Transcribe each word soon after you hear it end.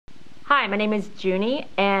Hi, my name is Juni,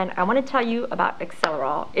 and I want to tell you about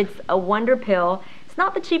Excelerol. It's a wonder pill. It's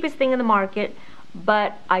not the cheapest thing in the market,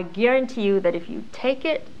 but I guarantee you that if you take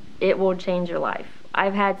it, it will change your life.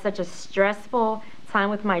 I've had such a stressful time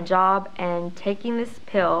with my job, and taking this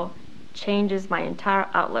pill changes my entire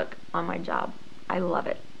outlook on my job. I love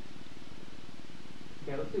it.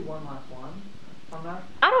 Okay, let's do one last one on that.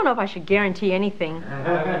 I don't know if I should guarantee anything.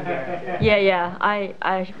 Yeah,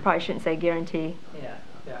 I probably shouldn't say guarantee. Yeah.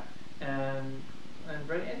 And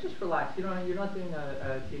ready, and just relax. You're not doing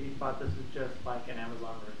a TV spot. This is just like an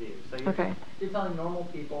Amazon review. So you're telling normal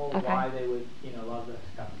people why they would love this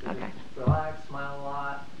stuff. So just relax, smile a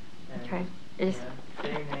lot, and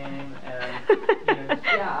say your name, and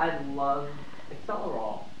I love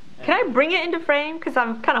Excelerol. Can I bring it into frame? Because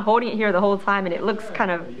I'm kind of holding it here the whole time and it looks kind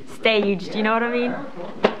of staged, you know what I mean?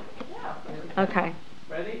 Yeah. Okay.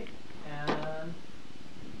 Ready? And...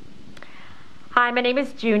 Hi, my name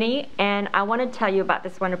is Juni, and I want to tell you about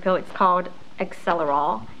this wonder pill. It's called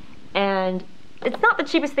Excelerol. And it's not the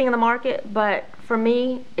cheapest thing in the market, but for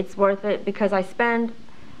me, it's worth it because I spend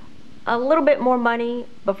a little bit more money,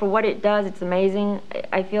 but for what it does, it's amazing.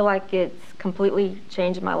 I feel like it's completely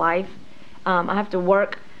changed my life. I have to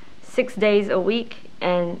work 6 days a week,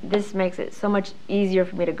 and this makes it so much easier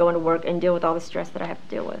for me to go into work and deal with all the stress that I have to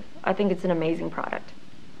deal with. I think it's an amazing product.